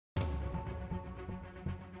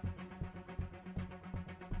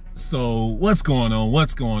So what's going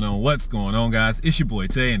on, guys? It's your boy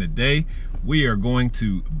Tay, and today we are going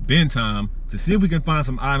to bin time to see if we can find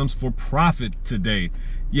some items for profit today.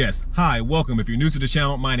 Yes, hi, welcome. If you're new to the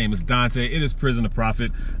channel, my name is Dante. It is Prison to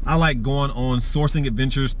Profit. I like going on sourcing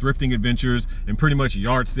adventures, thrifting adventures, and pretty much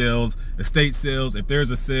yard sales, estate sales. If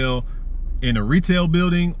there's a sale in a retail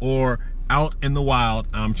building or out in the wild,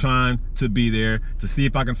 I'm trying to be there to see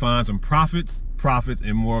if I can find some profits,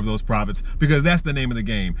 and more of those profits, because that's the name of the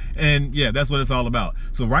game. And yeah, that's what it's all about.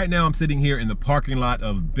 So right now I'm sitting here in the parking lot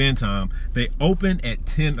of Bin Time. They open at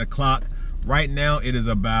 10 o'clock. Right now it is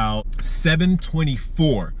about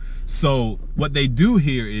 7:24. So what they do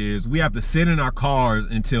here is we have to sit in our cars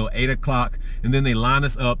until 8 o'clock, and then they line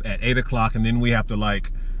us up at 8 o'clock, and then we have to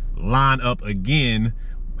like line up again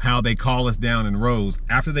how they call us down in rows.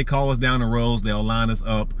 After they call us down in rows, they'll line us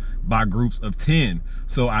up by groups of 10.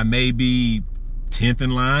 So I may be 10th in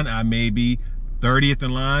line, I may be 30th in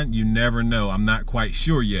line, you never know. I'm not quite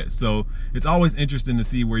sure yet. So it's always interesting to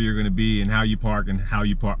see where you're gonna be and how you park and how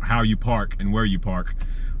you park and where you park.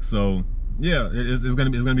 So yeah, it's gonna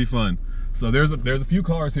be fun. So there's a few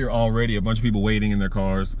cars here already, a bunch of people waiting in their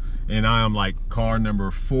cars, and I am like car number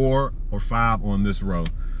 4 or 5 on this row.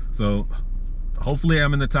 So hopefully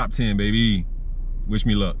I'm in the top 10, baby. Wish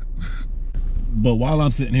me luck. But while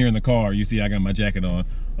I'm sitting here in the car, you see I got my jacket on.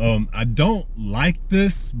 I don't like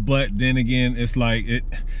this, but then again, it's like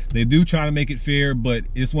they do try to make it fair, but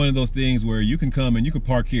it's one of those things where you can come and you can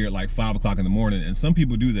park here at like 5 o'clock in the morning, and some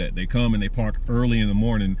people do that. They come and they park early in the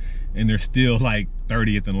morning and they're still like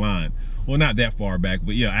 30th in line. Well, not that far back,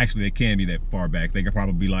 but yeah, actually they can be that far back. They could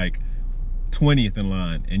probably be like 20th in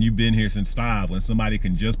line, and you've been here since 5, when somebody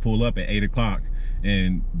can just pull up at 8 o'clock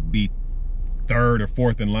and be 3rd or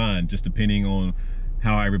 4th in line, just depending on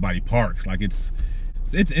how everybody parks. Like it's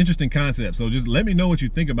an interesting concept. So just let me know what you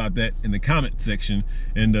think about that in the comment section.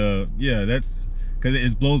 And yeah, that's because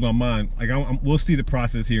it blows my mind. Like we'll see the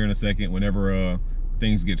process here in a second whenever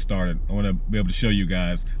things get started. I want to be able to show you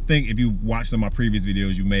guys. I think if you've watched some of my previous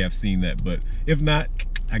videos, you may have seen that, but if not,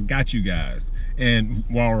 I got you guys. And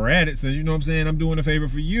while we're at it, since you know what I'm saying, I'm doing a favor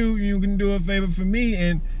for you, you can do a favor for me.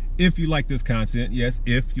 And if you like this content, yes,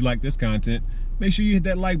 if you like this content, make sure you hit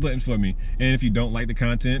that like button for me. And if you don't like the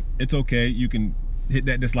content, it's okay. You can hit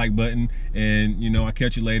that dislike button, and you know, I'll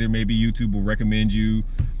catch you later. Maybe YouTube will recommend you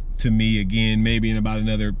to me again, maybe in about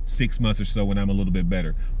another 6 months or so when I'm a little bit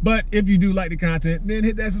better. But if you do like the content, then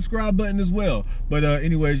hit that subscribe button as well. But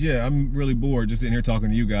anyways, yeah, I'm really bored just sitting here talking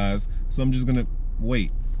to you guys, so I'm just gonna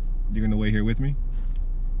wait. You're gonna wait here with me?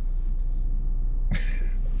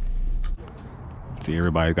 See,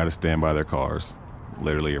 everybody's got to stand by their cars.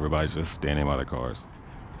 Literally everybody's just standing by their cars,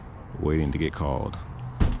 waiting to get called.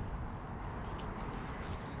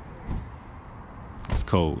 It's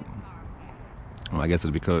cold. Well, I guess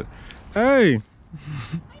it'll be cold. Hey!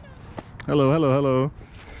 Hello, hello, hello.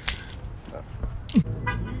 Please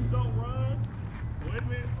don't run. Wait a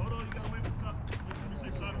minute. Hold on. You gotta wait for let me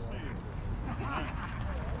say something to you.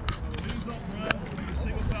 Please don't run. Be a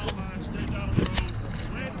single foul line. Stay down the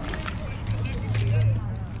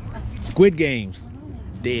road. Squid Games.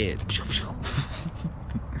 Dead.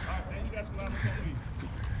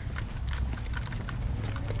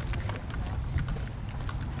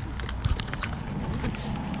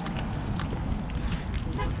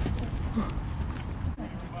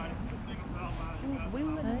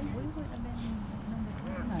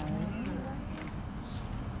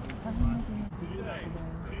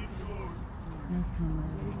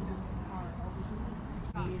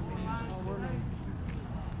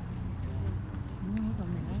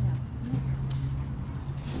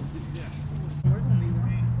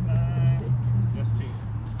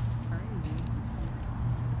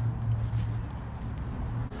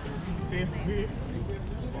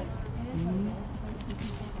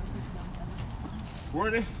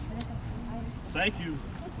 Worthy, thank you.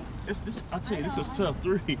 I tell you, this is tough.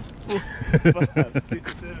 3, 4, 5,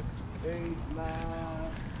 6, 7, 8, 9.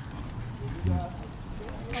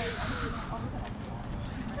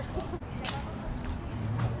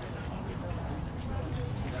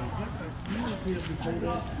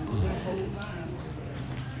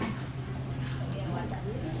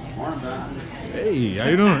 Hey, how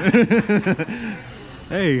you doing?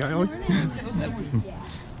 Hey, how you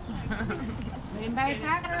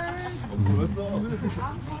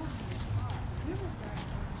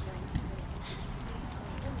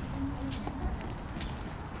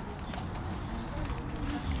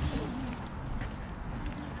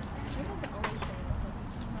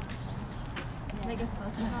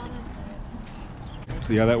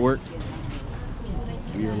See how that worked?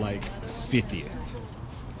 We are like 50th.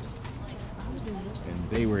 and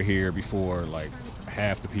they were here before like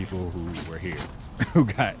half the people who were here who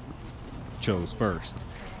chose first.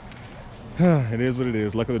 It is what it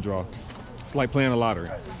is. Luck of the draw. It's like playing a lottery.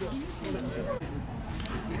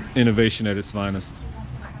 Innovation at its finest.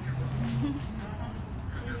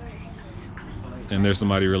 And there's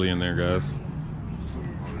somebody really in there, guys.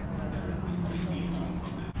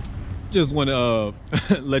 Just want to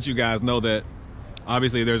let you guys know that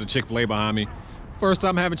obviously there's a Chick-fil-A behind me. First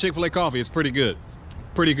time having Chick-fil-A coffee. It's pretty good.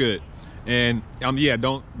 Pretty good. And yeah,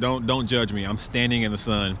 don't judge me. I'm standing in the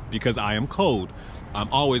sun because I am cold. I'm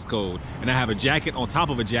always cold, and I have a jacket on top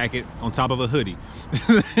of a jacket on top of a hoodie.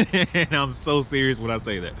 And I'm so serious when I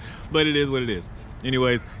say that, but it is what it is.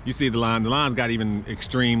 Anyways, you see the line. The line's got even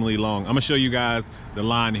extremely long. I'm gonna show you guys the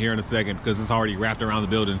line here in a second because it's already wrapped around the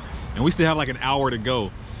building, and we still have like an hour to go.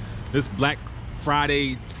 This Black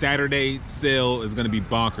Friday, Saturday sale is gonna be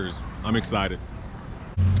bonkers. I'm excited.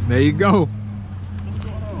 There you go. What's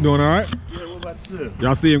going on? Doing all right? Yeah, what about you?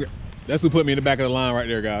 Y'all see him? That's who put me in the back of the line right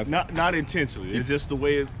there, guys. Not intentionally. It's just the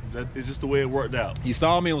way it worked out. He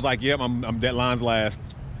saw me and was like, "Yep, I'm that line's last."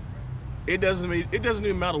 It doesn't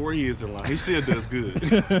even matter where he is in line. He still does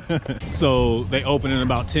good. So they open in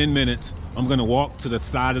about 10 minutes. I'm gonna walk to the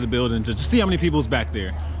side of the building to see how many people's back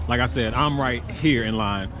there. Like I said, I'm right here in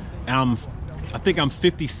line. I think I'm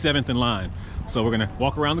 57th in line. So we're gonna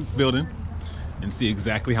walk around the building and see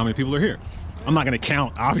exactly how many people are here. I'm not gonna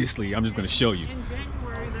count, obviously. I'm just gonna show you. In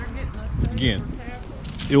January, they're getting us. Again,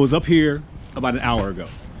 it was up here about an hour ago.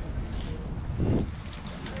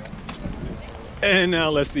 And now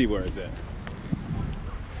let's see where it's at.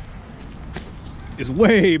 It's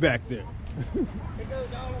way back there.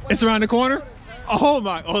 It's around the corner? Oh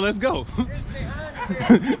my, oh, let's go.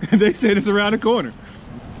 They said it's around the corner.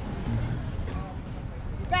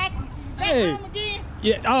 Back Hey. home again?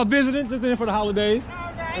 Yeah, visiting, just in for the holidays.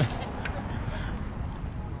 All right.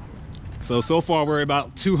 So far we're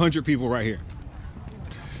about 200 people right here.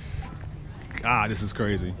 God, this is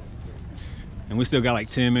crazy. And we still got like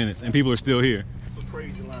 10 minutes and people are still here. It's a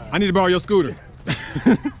crazy line. I need to borrow your scooter.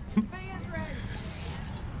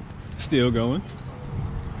 Still going.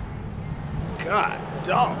 God,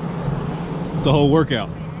 dog. It's a whole workout.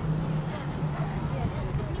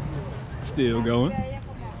 Still going.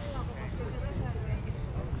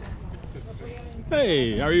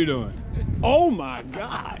 Hey, how are you doing? Oh my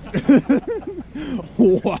God.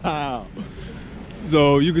 Wow.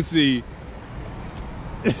 So you can see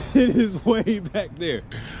it is way back there.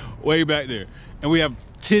 Way back there. And we have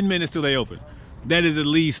 10 minutes till they open. That is at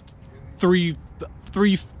least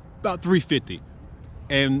about 350.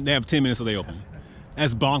 And they have 10 minutes till they open.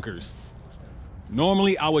 That's bonkers.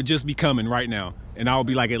 Normally I would just be coming right now and I would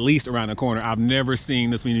be like at least around the corner. I've never seen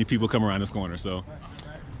this many people come around this corner. So,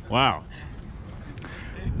 wow.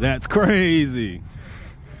 That's crazy.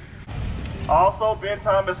 Also, Ben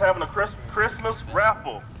Time is having a Christmas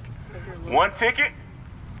raffle. One ticket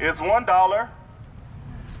is $1.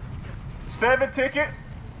 7 tickets.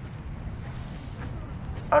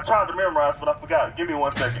 I tried to memorize, but I forgot. Give me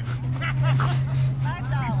 1 second.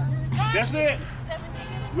 That's it.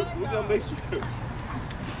 We're gonna make sure.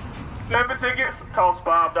 7 tickets cost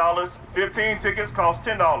 $5. 15 tickets cost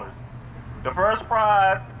 $10. The first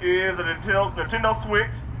prize is a Nintendo Switch.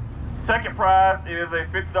 Second prize is a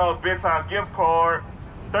 $50 bedtime gift card.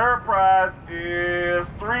 Third prize is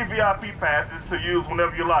 3 VIP passes to use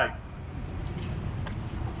whenever you like.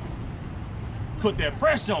 Put that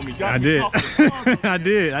pressure on me. I did.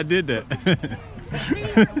 I did that.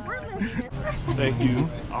 Thank you.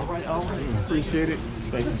 All right. Appreciate it.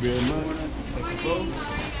 Thank you very much. Thank you both.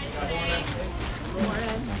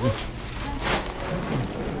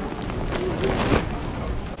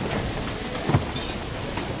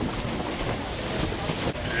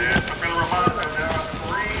 Just a little reminder, there are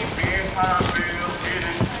 3 bin time bills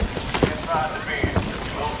hidden inside the bin. If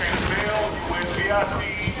you locate a bill, you win VIP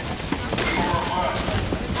for a month.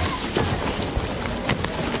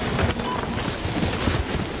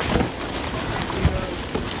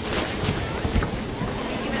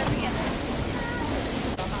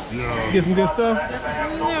 Get some good stuff?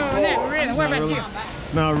 No, not really. What about you?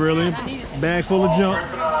 Not really. Bag full of junk.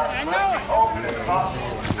 I know it. I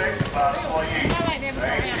like them to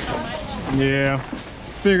have so much. Yeah.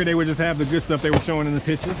 Figured they would just have the good stuff they were showing in the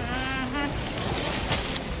pictures.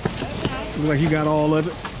 Looks like you got all of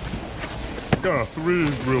it. Got 3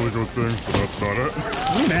 really good things, but that's about it.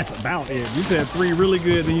 That's about it. You said 3 really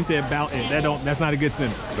good, then you said about it. That's not a good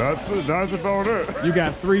sentence. That's about it. You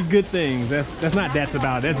got 3 good things. That's not that's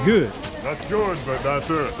about it. That's good. That's good, but that's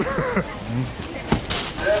it.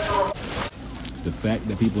 The fact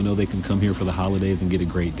that people know they can come here for the holidays and get a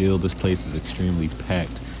great deal, this place is extremely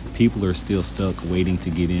packed. People are still stuck waiting to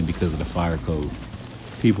get in because of the fire code.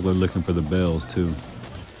 People are looking for the bells too.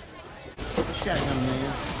 What you got coming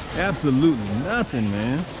in? Absolutely nothing,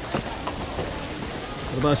 man.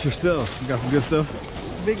 What about yourself? You got some good stuff?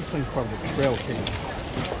 The biggest thing's probably the trail cam.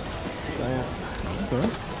 Okay.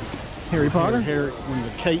 Harry Potter? Harry, one of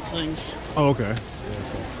the Kate things. Oh, okay.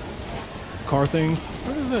 Car things?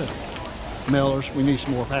 What is that? Mailers. We need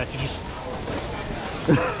some more packages.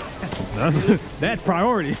 That's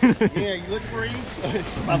priority. Yeah, you look for you?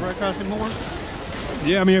 $5 more?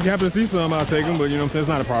 Yeah, I mean, if you happen to see some, I'll take them, but you know what I'm saying? It's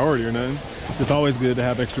not a priority or nothing. It's always good to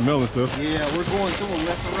have extra mail and stuff. Yeah, we're going through them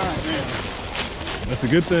left and right now. That's a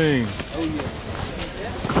good thing. Oh, yes.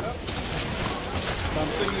 I'm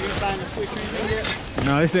thinking you're going to find a switch or anything yet?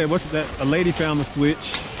 No, they said a lady found the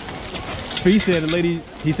switch. He said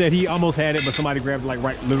he said he almost had it, but somebody grabbed it like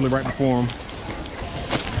literally right before him.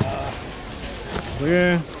 So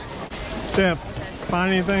yeah. Steph,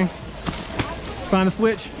 find anything? Find a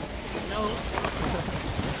switch? No.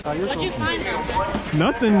 What'd you find though?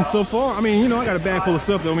 Nothing so far. I mean, you know, I got a bag full of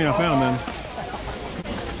stuff. Don't mean I found none.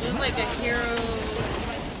 Looks like a Hero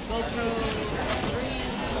GoPro?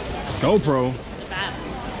 GoPro 3. The battery.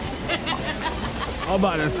 I'm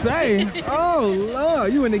about to say, oh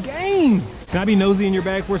Lord, you in the game. Can I be nosy in your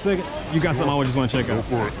bag for a second? You got something I just want to check out. Go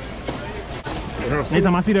for it.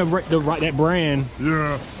 Anytime I see that brand,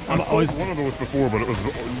 Yeah, I'm I saw always one of those before, but it was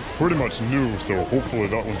pretty much new, so hopefully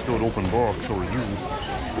that one's good open box or used.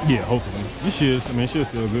 yeah, hopefully. It should. I mean, it should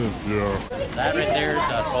still good. Yeah. That right there is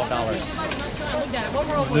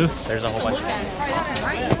 $12. This? There's a whole bunch of them.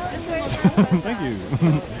 Thank you.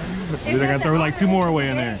 I gotta throw like 2 more away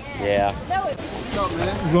in there. Yeah. What's up, man?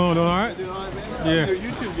 What's going on? Doing all right? Doing all right, man? Yeah. Your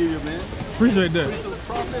YouTube video, man. Appreciate that. Some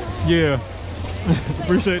profit. Yeah.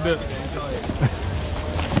 Appreciate that.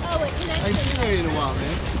 I ain't seen her in a while,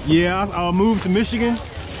 man. Yeah, I moved to Michigan.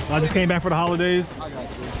 I just came back for the holidays. I got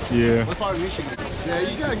you. Yeah. What part of Michigan? Yeah,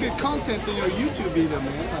 you got good content in your YouTube video,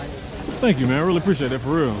 man. Thank you, man. I really appreciate that,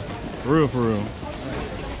 for real. For real, for real.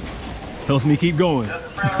 Helps me keep going.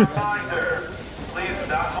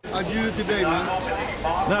 How'd you do today, man?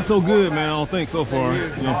 Not so good, man, I don't think so far. You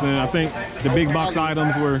know what I'm saying? I think the big box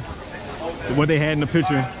items were what they had in the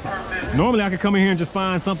picture. Normally I could come in here and just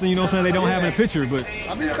find something, you know what I'm saying, they don't have in the picture, but...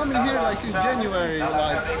 I've been coming here like since January,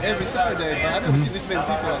 like every Saturday, but I've never seen this many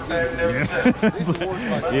people like this. Yeah. This is the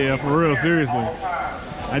worst part. Yeah, for real, seriously.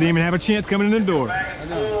 I didn't even have a chance coming in the door. I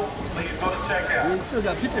know. We still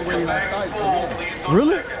got people waiting outside for me.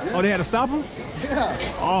 Really? Oh, they had to stop them? Yeah.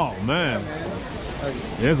 Oh, man.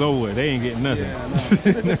 Yeah, it's over with. They ain't getting nothing. Yeah,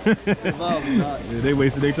 Yeah, they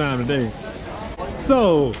wasted their time today.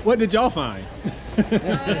 So, what did y'all find? We found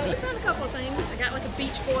a couple of things. I got like a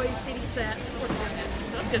Beach Boys CD set.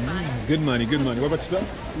 That's good money. Good money, good money. What about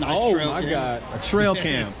yourself? Nice oh trail my cam. God, a trail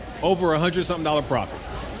cam. Over $100-something profit.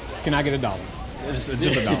 Can I get $1? Just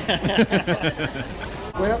 $1.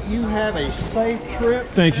 Well, you have a safe trip.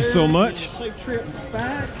 Thank you so much. Safe trip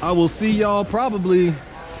back. I will see y'all probably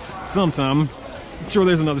sometime. I'm sure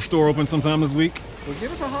there's another store open sometime this week. Well,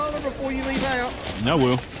 give us a holler before you leave out. I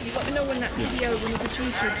will. You let me know when that video, when you can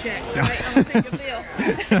choose your check. Right? I'm gonna send you a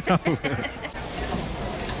bill.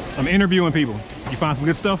 I'm interviewing people. You find some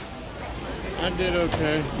good stuff? I did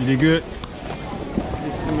okay. You did good?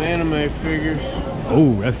 It's some anime figures.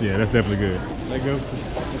 Oh, that's definitely good. They go for,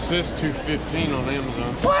 it says $2.15 on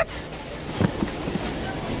Amazon. What?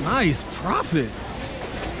 Nice profit.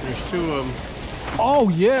 There's 2 of them. Oh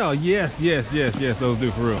yeah, yes, those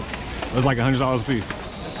do for real. Those like $100 a piece.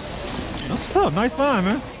 That's what's up, nice find,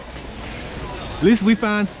 man. At least we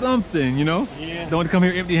find something, you know? Yeah. Don't want to come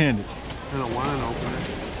here empty-handed. And a wine opener.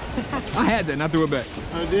 I had that and I threw it back.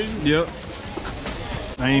 Oh, did you? Yep.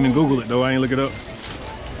 I ain't even Google it though, I ain't look it up.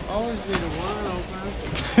 Always did a wine opener.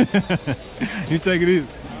 You take it easy.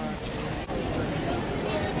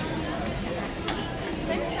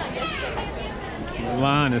 The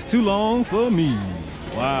line is too long for me.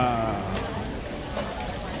 Wow.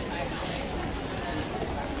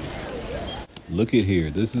 Look at here.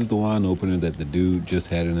 This is the wine opener that the dude just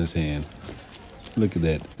had in his hand. Look at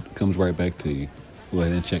that. Comes right back to you. Go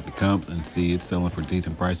ahead and check the comps and see it's selling for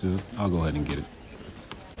decent prices. I'll go ahead and get it.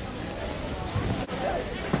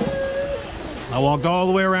 I walked all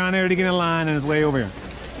the way around there to get in line and it's way over here.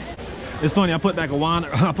 It's funny, I put back one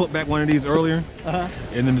of these earlier,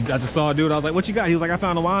 and then I just saw a dude, I was like, what you got? He was like, I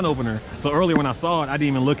found a wine opener. So earlier when I saw it, I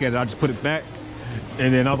didn't even look at it, I just put it back.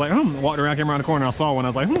 And then I was like, walked around, came around the corner, I saw one, I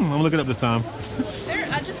was like, I'm gonna look it up this time. There,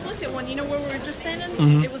 I just looked at one, you know where we were just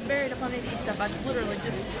standing? It was buried up underneath some stuff. I literally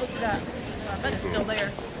just looked it up. I bet it's still there.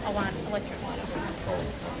 A electric wine opener.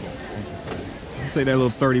 Take that little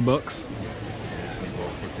 30 bucks.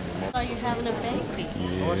 Oh, you're having a baby.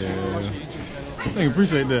 Yeah. Thank you,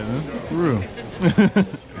 appreciate that, man. For real. You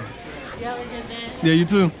have a good day. Yeah, you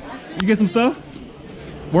too. You get some stuff?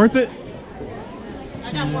 Worth it?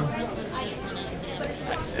 I got more Christmas items.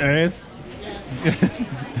 Yes.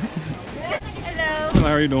 Hello.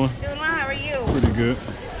 How are you doing? Doing well, how are you? Pretty good.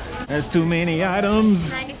 That's too many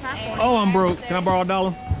items. 95. Oh, I'm broke. Can I borrow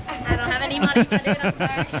 $1? I don't have any money for it,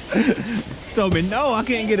 I'm sorry. Told me no, I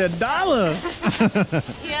can't get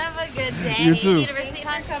 $1. You have a good day. You too. Need a receipt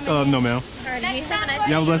on coming? No, ma'am. Alrighty, you have a nice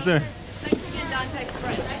You have a blessed day. Thanks again,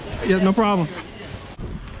 Dante. Yeah, no problem.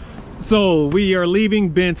 So we are leaving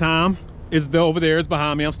Ben Time. It's over there, it's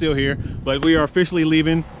behind me, I'm still here. But we are officially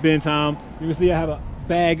leaving Ben Time. You can see I have a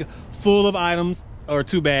bag full of items, or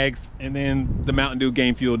 2 bags, and then the Mountain Dew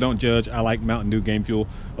Game Fuel. Don't judge, I like Mountain Dew Game Fuel.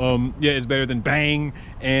 Yeah, it's better than Bang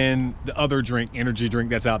and the other energy drink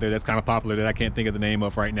that's out there that's kind of popular that I can't think of the name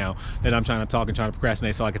of right now, that I'm trying to talk and trying to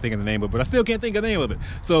procrastinate so I can think of the name of, but I still can't think of the name of it.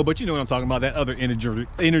 So, but you know what I'm talking about, that other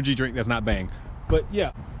energy drink that's not Bang. But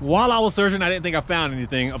yeah, while I was searching, I didn't think I found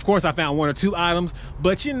anything. Of course, I found 1 or 2 items,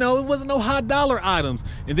 but you know, it wasn't no high dollar items.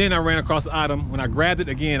 And then I ran across the item. When I grabbed it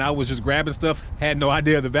again, I was just grabbing stuff, had no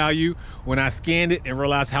idea of the value. When I scanned it and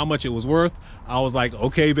realized how much it was worth, I was like,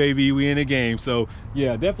 okay, baby, we in the game. So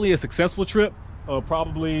yeah, definitely a successful trip.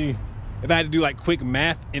 Probably, if I had to do like quick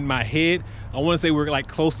math in my head, I want to say we're like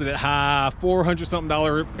close to that high $400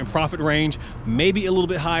 something in profit range, maybe a little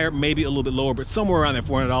bit higher, maybe a little bit lower, but somewhere around that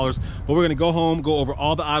 $400. But we're gonna go home, go over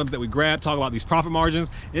all the items that we grabbed, talk about these profit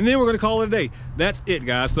margins, and then we're gonna call it a day. That's it,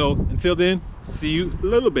 guys. So until then, see you a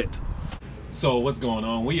little bit. So what's going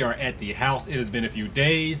on? We are at the house. It has been a few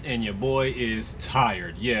days and your boy is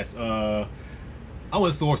tired. Yes, I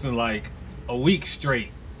was sourcing like a week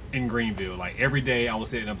straight in Greenville. Like every day I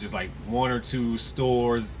was hitting up just like 1 or 2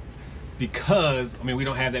 stores, because I mean, we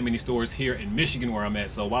don't have that many stores here in Michigan where I'm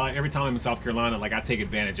at. So while every time I'm in South Carolina, like I take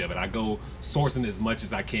advantage of it. I go sourcing as much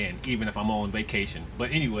as I can, even if I'm on vacation.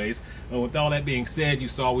 But anyways, with all that being said, you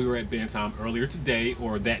saw we were at Ben Time earlier today,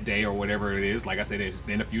 or that day, or whatever it is. Like I said, it's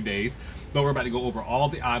been a few days, but we're about to go over all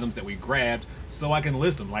the items that we grabbed so I can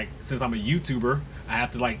list them. Like, since I'm a YouTuber, I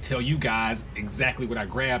have to like tell you guys exactly what I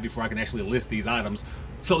grabbed before I can actually list these items.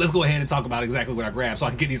 So let's go ahead and talk about exactly what I grabbed so I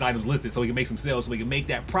can get these items listed so we can make some sales, so we can make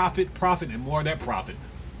that profit, and more of that profit.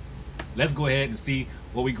 Let's go ahead and see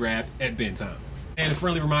what we grabbed at Ben Time. And a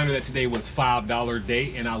friendly reminder that today was $5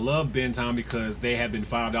 day, and I love Ben Time because they have been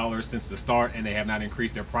 $5 since the start and they have not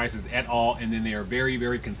increased their prices at all. And then they are very,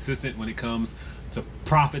 very consistent when it comes to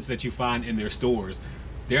profits that you find in their stores.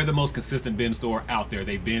 They're the most consistent bin store out there.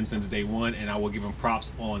 They've been since day 1, and I will give them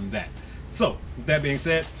props on that. So with that being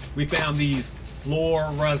said, we found these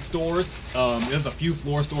floor stores. There's a few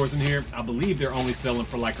floor stores in here. I believe they're only selling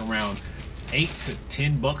for like around 8 to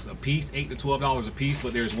 10 bucks a piece, $8 to $12 a piece.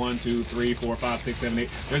 But there's 1, 2, 3, 4, 5, 6, 7, 8.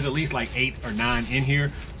 There's at least like 8 or 9 in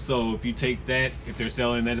here. So if you take that, if they're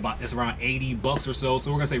selling that, it's around 80 bucks or so.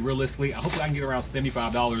 So we're gonna say realistically, hopefully I can get around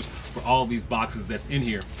 $75 for all of these boxes that's in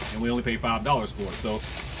here, and we only pay $5 for it. So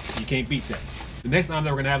you can't beat that. The next item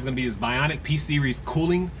that we're gonna have is gonna be this Bionic P-Series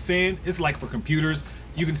cooling fan. It's like for computers.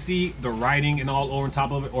 You can see the writing and all over on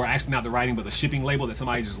top of it, or actually not the writing, but the shipping label that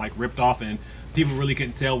somebody just like ripped off, and people really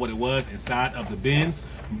couldn't tell what it was inside of the bins.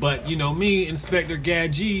 But you know me, Inspector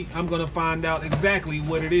Gadget, I'm gonna find out exactly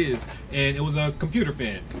what it is. And it was a computer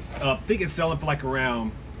fan. I think it's selling for like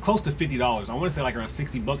around close to $50. I wanna say like around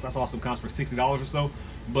 60 bucks. I saw some comps for $60 or so,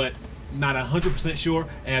 but not 100% sure.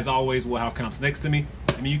 As always, we'll have comps next to me.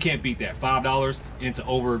 I mean, you can't beat that. $5 into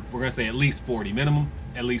over, we're gonna say at least 40 minimum,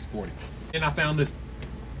 at least 40. And I found this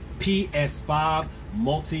PS5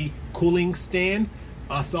 multi-cooling stand.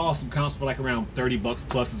 I saw some comps for like around 30 bucks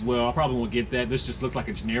plus as well. I probably won't get that. This just looks like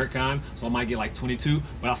a generic kind, so I might get like 22,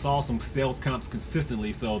 but I saw some sales comps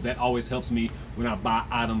consistently, so that always helps me when I buy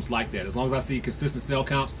items like that. As long as I see consistent sale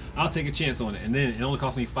comps, I'll take a chance on it, and then it only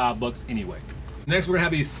costs me 5 bucks anyway. Next, we're gonna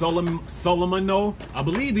have these Solomano. I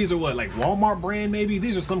believe these are what, like Walmart brand maybe?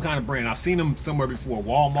 These are some kind of brand. I've seen them somewhere before.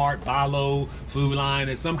 Walmart, Bilo, Food Line.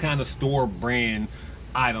 It's some kind of store brand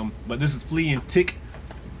item, but this is flea and tick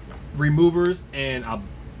removers, and I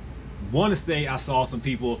want to say I saw some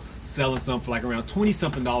people selling some for like around 20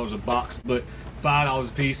 something dollars a box, but $5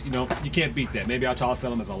 a piece, you know, you can't beat that. Maybe I'll try to sell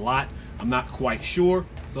them as a lot. I'm not quite sure,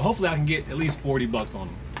 so hopefully I can get at least 40 bucks on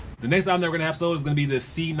them. The next item that we're gonna have sold is gonna be the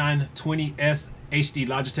C920S HD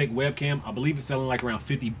Logitech webcam. I believe it's selling like around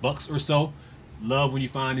 50 bucks or so. Love when you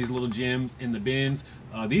find these little gems in the bins.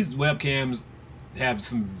 These webcams have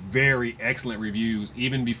some very excellent reviews.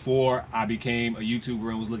 Even before I became a YouTuber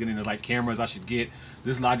and was looking into like cameras I should get,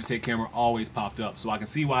 this Logitech camera always popped up. So I can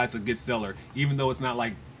see why it's a good seller, even though it's not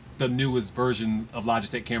like the newest version of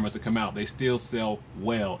Logitech cameras to come out. They still sell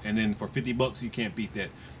well, and then for 50 bucks you can't beat that.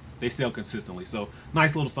 They sell consistently. So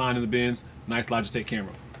nice little find in the bins. Nice Logitech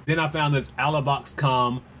camera. Then I found this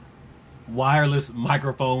Alabox.com wireless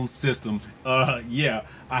microphone system. Yeah,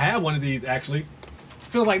 I have one of these actually.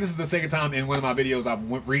 Feels like this is the second time in one of my videos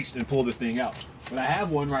I've reached and pulled this thing out. But I have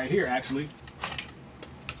one right here actually.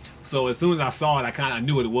 So as soon as I saw it, I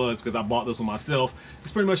knew what it was because I bought this one myself.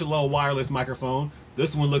 It's pretty much a little wireless microphone.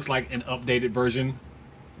 This one looks like an updated version.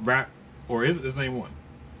 Or is it the same one?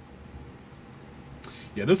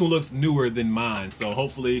 Yeah, this one looks newer than mine. So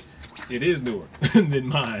hopefully it is newer than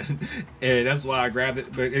mine. And that's why I grabbed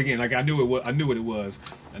it. But again, like I knew what it was.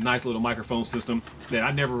 A nice little microphone system that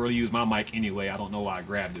I never really use my mic anyway. I don't know why I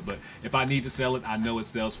grabbed it. But if I need to sell it, I know it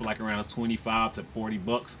sells for like around 25 to 40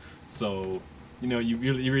 bucks. So, you know, you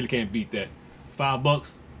really can't beat that.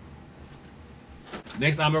 $5.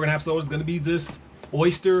 Next time we're gonna have sold is gonna be this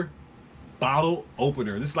Oyster bottle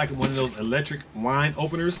opener. This is like one of those electric wine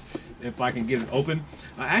openers, if I can get it open.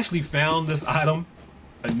 I actually found this item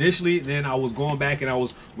initially, then I was going back and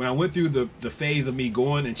when I went through the phase of me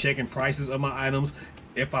going and checking prices of my items,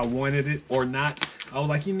 if I wanted it or not, I was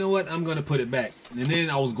like, you know what, I'm gonna put it back. And then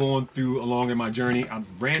I was going through along in my journey, I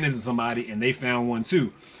ran into somebody and they found one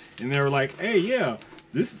too. And they were like, hey, yeah,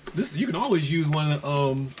 this you can always use one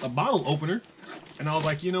a bottle opener. And I was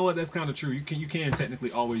like, you know what, that's kind of true. You can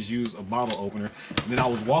technically always use a bottle opener. And then I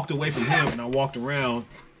walked away from him and I walked around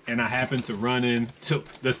and I happened to run into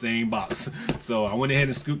the same box. So I went ahead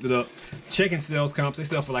and scooped it up. Checking sales comps, they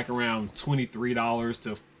sell for like around $23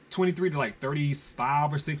 to like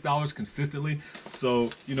 $35 or $6 consistently.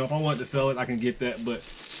 So, you know, if I wanted to sell it, I can get that, but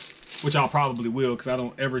which I'll probably will because I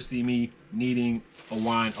don't ever see me needing a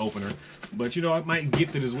wine opener. But, you know, I might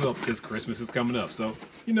gift it as well because Christmas is coming up. So,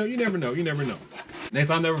 you know, you never know. You never know. Next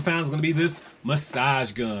item that we found is going to be this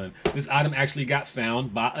massage gun. This item actually got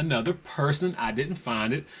found by another person. I didn't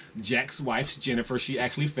find it. Jack's wife's Jennifer, she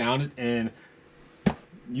actually found it. And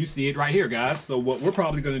you see it right here, guys. So what we're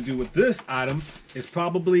probably going to do with this item is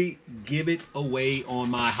probably give it away on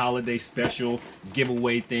my holiday special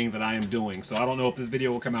giveaway thing that I am doing. So I don't know if this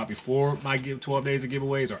video will come out before my 12 days of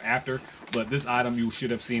giveaways or after, but this item, you should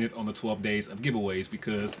have seen it on the 12 days of giveaways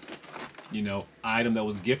because, you know, item that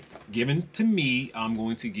was given to me, I'm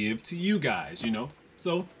going to give to you guys, you know.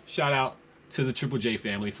 So shout out to the Triple J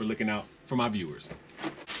family for looking out for my viewers.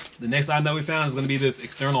 The next item that we found is going to be this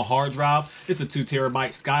external hard drive. It's a 2 terabyte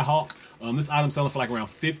Skyhawk. This item's selling for like around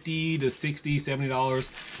 $50 to $60,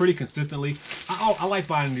 $70 pretty consistently. I like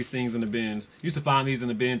finding these things in the bins. Used to find these in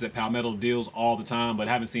the bins at Palmetto Deals all the time, but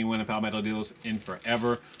haven't seen one in Palmetto Deals in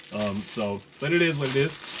forever. But it is what it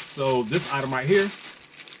is. So this item right here,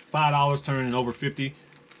 $5 turning over 50.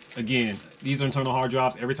 Again, these are internal hard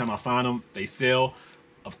drives. Every time I find them, they sell.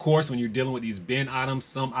 Of course, when you're dealing with these bin items,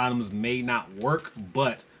 some items may not work,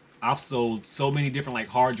 but I've sold so many different like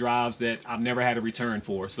hard drives that I've never had a return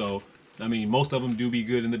for. So, I mean, most of them do be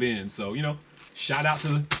good in the bin. So, you know, shout out to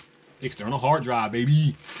the external hard drive,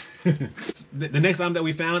 baby. The next item that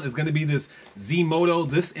we found is going to be this Z-Moto.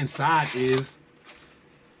 This inside is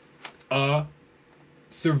a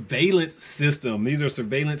surveillance system. These are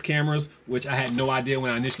surveillance cameras, which I had no idea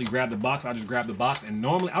when I initially grabbed the box. I just grabbed the box, and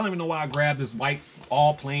normally I don't even know why I grabbed this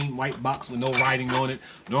all plain white box with no writing on it.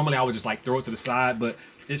 Normally I would just like throw it to the side, but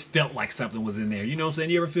it felt like something was in there. You know what I'm saying?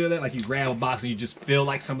 You ever feel that? Like you grab a box and you just feel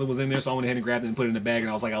like something was in there. So I went ahead and grabbed it and put it in the bag, and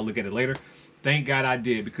I was like, I'll look at it later. Thank God I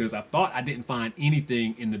did, because I thought I didn't find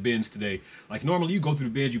anything in the bins today. Like normally you go through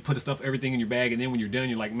the bins, you put the stuff, everything in your bag, and then when you're done,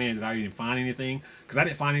 you're like, man, did I even find anything? Because I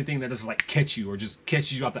didn't find anything that just like catch you or just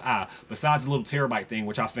catches you out the eye, besides the little terabyte thing,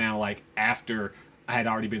 which I found like after I had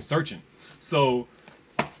already been searching. So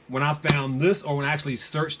when I found this, or when I actually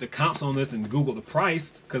searched the comps on this and Googled the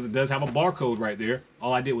price, because it does have a barcode right there,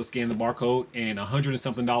 all I did was scan the barcode and $100 and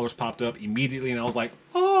something popped up immediately, and I was like,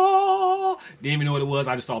 oh, didn't even know what it was.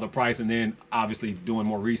 I just saw the price, and then obviously doing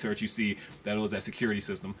more research, you see that it was that security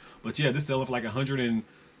system. But yeah, this selling for like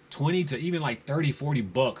 120 to even like 30, 40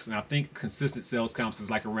 bucks, and I think consistent sales comps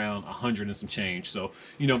is like around 100 and some change. So,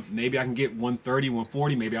 you know, maybe I can get 130,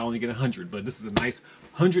 140, maybe I only get 100, but this is a nice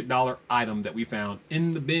 $100 item that we found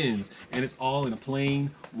in the bins, and it's all in a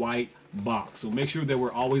plain white box. So make sure that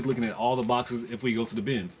we're always looking at all the boxes if we go to the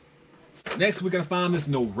bins. Next, we're gonna find this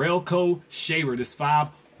Norelco shaver, this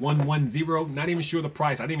 5110. Not even sure the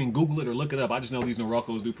price. I didn't even Google it or look it up. I just know these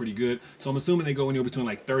Norelcos do pretty good. So I'm assuming they go anywhere between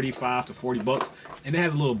like 35 to 40 bucks. And it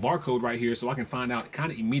has a little barcode right here, so I can find out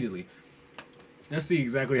kind of immediately. let's see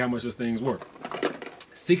exactly how much those things were.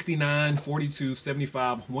 69, 42,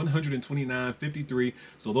 75, 129, 53.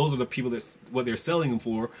 So those are the people that's what they're selling them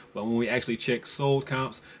for. But when we actually check sold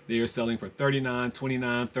comps, they are selling for 39,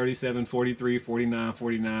 29, 37, 43, 49,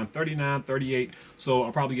 49, 39, 38. So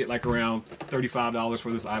I'll probably get like around $35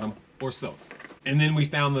 for this item or so. And then we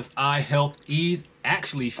found this Eye Health Ease.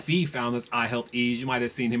 Actually, Fee found this Eye Health Ease. You might have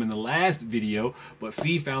seen him in the last video, but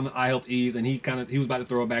Fee found the Eye Health Ease and he was about to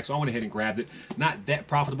throw it back, so I went ahead and grabbed it. Not that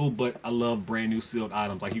profitable, but I love brand new sealed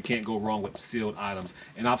items. Like, you can't go wrong with sealed items.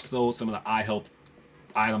 And I've sold some of the Eye Health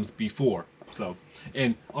items before. So,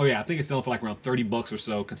 and oh yeah, I think it's selling for like around 30 bucks or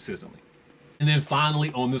so consistently. And then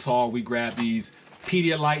finally on this haul, we grabbed these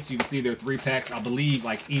Pedialites. You can see they're 3-packs. I believe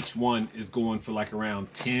like each one is going for like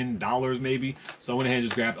around $10 maybe. So I went ahead and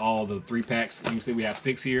just grabbed all the 3-packs. You can see we have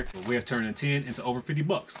 6 here. We have turning 10 into over 50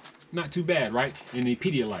 bucks. Not too bad, right? In the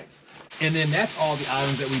Pedialites. And then that's all the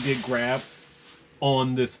items that we did grab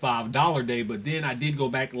on this $5 day. But then I did go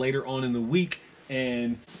back later on in the week,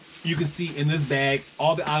 and you can see in this bag,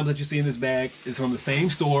 all the items that you see in this bag is from the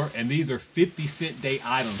same store, and these are 50-cent day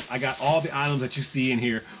items. I got all the items that you see in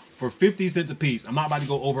here for 50 cents a piece. I'm not about to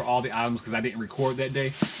go over all the items because I didn't record that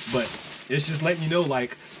day, but it's just letting you know,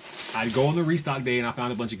 like, I go on the restock day and I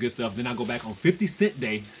found a bunch of good stuff. Then I go back on 50-cent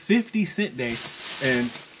day,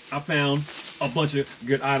 and I found a bunch of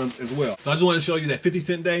good items as well. So I just want to show you that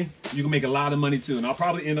 50-cent day, you can make a lot of money too. And I'll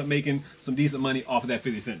probably end up making some decent money off of that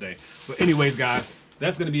 50-cent day. But anyways, guys,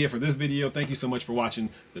 that's going to be it for this video. Thank you so much for watching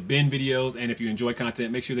the bin videos. And if you enjoy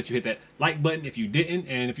content, make sure that you hit that like button if you didn't.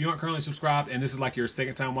 And if you aren't currently subscribed and this is like your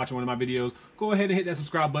second time watching one of my videos, go ahead and hit that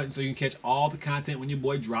subscribe button so you can catch all the content when your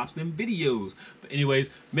boy drops them videos. But anyways,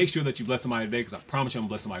 make sure that you bless somebody today, because I promise you I'm going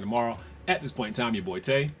to bless somebody tomorrow. At this point in time, your boy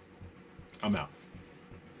Tay, I'm out.